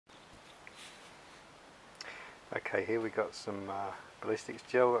Okay, here we got some ballistics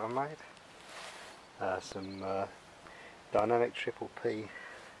gel that I made. Some dynamic Triple P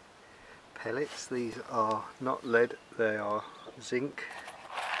pellets. These are not lead, they are zinc.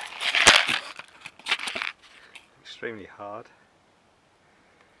 Extremely hard.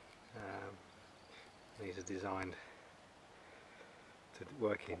 These are designed to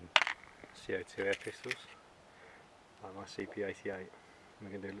work in CO2 air pistols, like my CP88. We're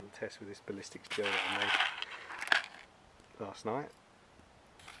going to do a little test with this ballistics gel that I made last night.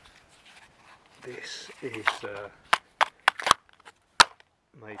 This is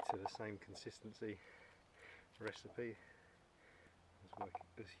made to the same consistency recipe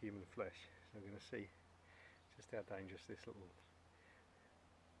as human flesh, so I'm going to see just how dangerous this little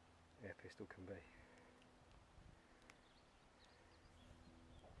air pistol can be.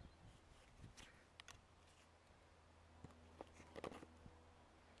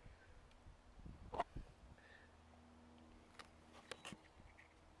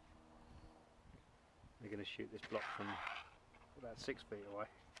 We're going to shoot this block from about 6 feet away.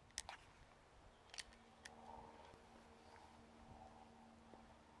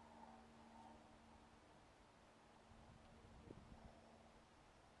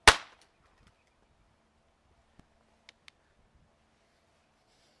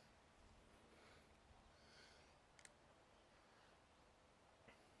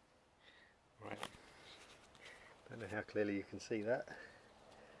 Right. Don't know how clearly you can see that.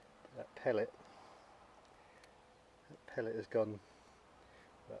 That pellet has gone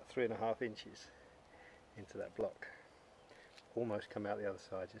about 3.5 inches into that block. Almost come out the other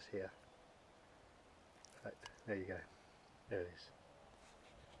side, just here. In fact, there you go. There it is.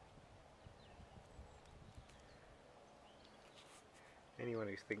 Anyone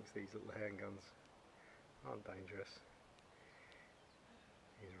who thinks these little handguns aren't dangerous